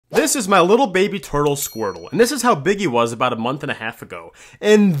This is my little baby turtle Squirtle, and this is how big he was about a month and a half ago.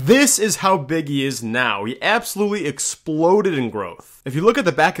 And this is how big he is now. He absolutely exploded in growth. If you look at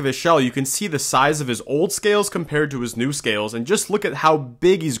the back of his shell, you can see the size of his old scales compared to his new scales, and just look at how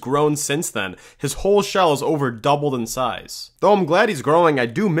big he's grown since then. His whole shell is over doubled in size. Though I'm glad he's growing, I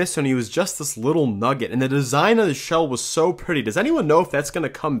do miss when he was just this little nugget, and the design of his shell was so pretty. Does anyone know if that's going to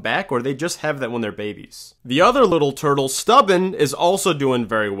come back, or they just have that when they're babies? The other little turtle, Stubborn, is also doing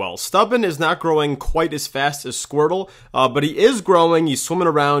very well. Stubborn is not growing quite as fast as Squirtle, but he is growing, he's swimming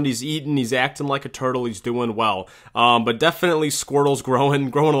around, he's eating, he's acting like a turtle, he's doing well. But definitely Squirtle's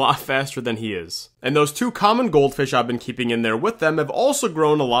growing a lot faster than he is. And those two common goldfish I've been keeping in there with them have also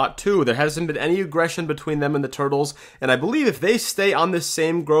grown a lot too. There hasn't been any aggression between them and the turtles, and I believe if they stay on this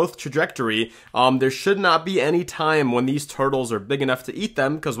same growth trajectory, there should not be any time when these turtles are big enough to eat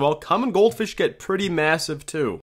them, because, well, common goldfish get pretty massive too.